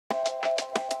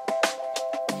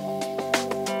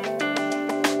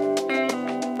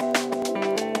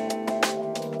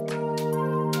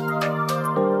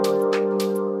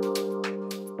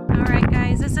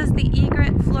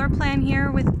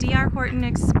with DR Horton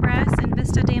Express in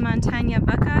Vista de Montaña,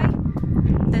 Buckeye.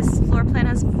 This floor plan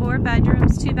has 4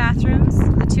 bedrooms, 2 bathrooms,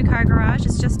 with a 2-car garage.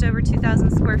 It's just over 2,000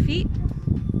 square feet.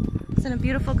 It's in a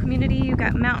beautiful community. You've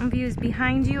got mountain views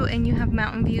behind you, and you have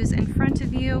mountain views in front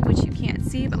of you, which you can't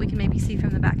see, but we can maybe see from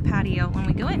the back patio when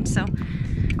we go in. So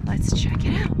let's check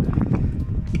it out.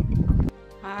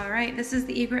 All right, this is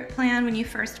the Egret plan when you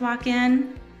first walk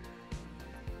in.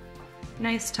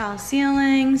 Nice tall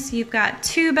ceilings. You've got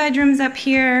 2 bedrooms up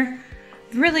here,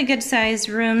 really good sized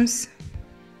rooms.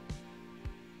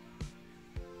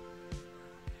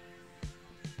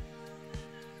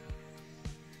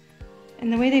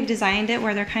 And the way they've designed it,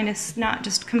 where they're kind of not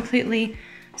just completely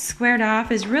squared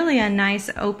off, is really a nice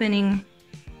opening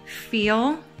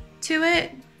feel to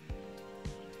it.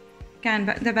 Again,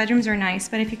 the bedrooms are nice,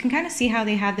 but if you can kind of see how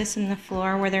they have this in the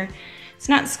floor, where it's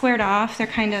not squared off, they're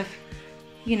kind of,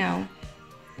 you know,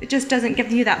 it just doesn't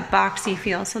give you that boxy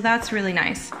feel, so that's really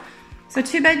nice. So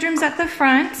 2 bedrooms at the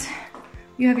front.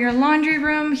 You have your laundry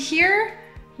room here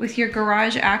with your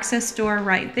garage access door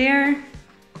right there.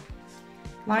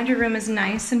 Laundry room is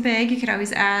nice and big. You could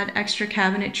always add extra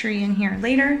cabinetry in here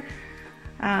later.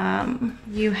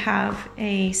 You have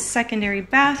a secondary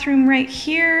bathroom right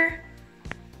here.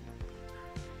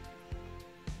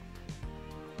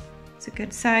 It's a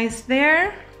good size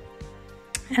there.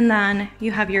 And then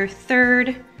you have your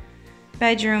 3rd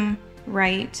bedroom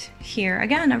right here.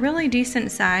 Again, a really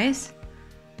decent size.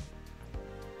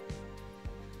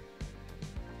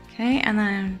 Okay, and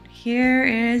then here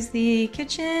is the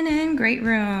kitchen and great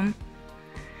room.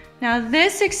 Now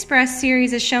this Express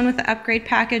series is shown with the upgrade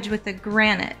package with the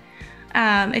granite.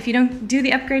 If you don't do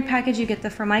the upgrade package, you get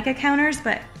the Formica counters,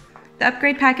 but the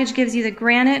upgrade package gives you the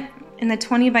granite in the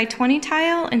 20 by 20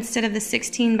 tile instead of the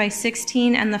 16 by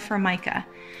 16 and the Formica.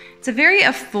 It's a very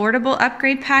affordable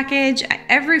upgrade package.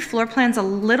 Every floor plan's a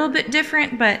little bit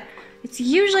different, but it's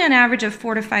usually an average of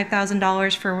 $4,000 to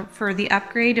 $5,000 for the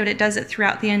upgrade, but it does it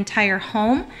throughout the entire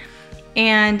home.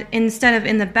 And instead of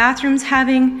in the bathrooms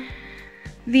having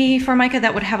the Formica,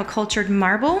 that would have a cultured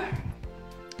marble,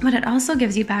 but it also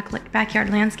gives you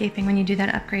backyard landscaping when you do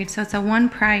that upgrade. So it's a one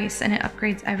price and it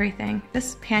upgrades everything.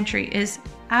 This pantry is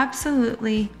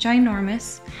absolutely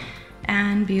ginormous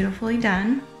and beautifully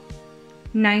done.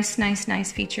 Nice, nice, nice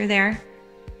feature there.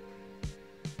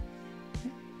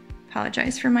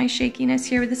 Apologize for my shakiness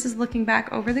here, but this is looking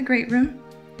back over the great room.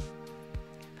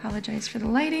 Apologize for the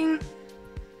lighting.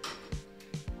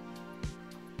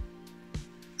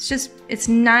 It's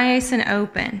nice and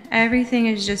open. Everything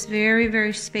is just very,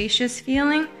 very spacious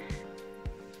feeling.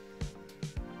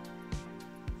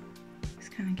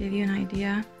 Just kind of give you an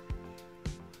idea.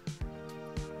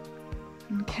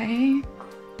 Okay.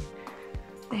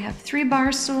 They have 3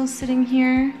 bar stools sitting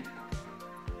here.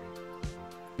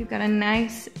 You've got a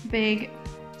nice big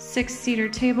 6-seater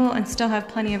table and still have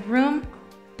plenty of room.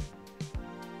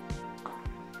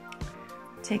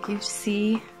 Take you to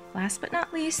see, last but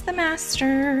not least, the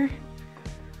master.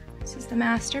 This is the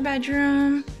master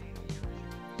bedroom.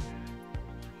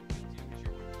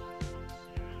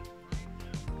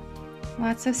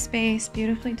 Lots of space,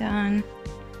 beautifully done.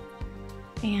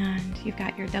 And you've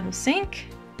got your double sink,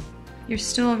 your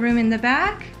stool room in the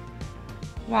back,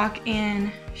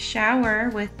 walk-in shower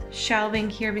with shelving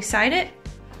here beside it,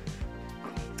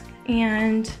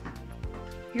 and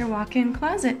your walk-in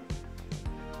closet.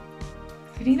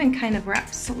 It even kind of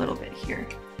wraps a little bit here.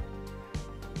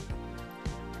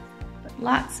 But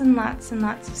lots and lots and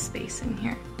lots of space in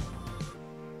here.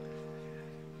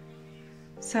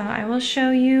 So I will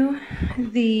show you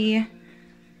the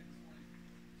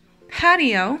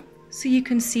patio so you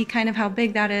can see kind of how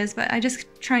big that is, but I'm just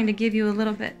trying to give you a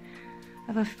little bit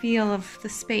of a feel of the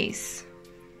space.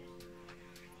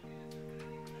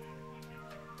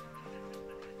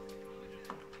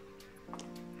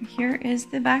 Here is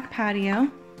the back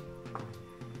patio.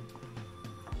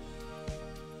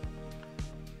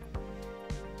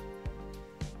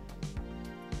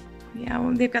 Yeah,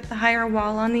 well, they've got the higher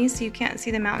wall on these so you can't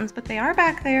see the mountains, but they are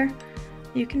back there.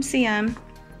 You can see them.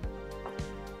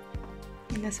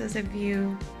 And this is a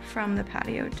view from the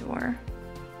patio door.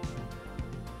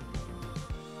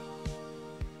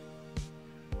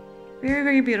 Very,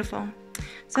 very beautiful.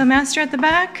 So master at the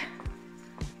back,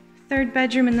 3rd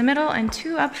bedroom in the middle, and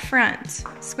 2 up front,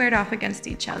 squared off against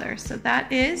each other. So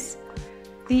that is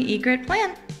the Egret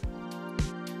plan.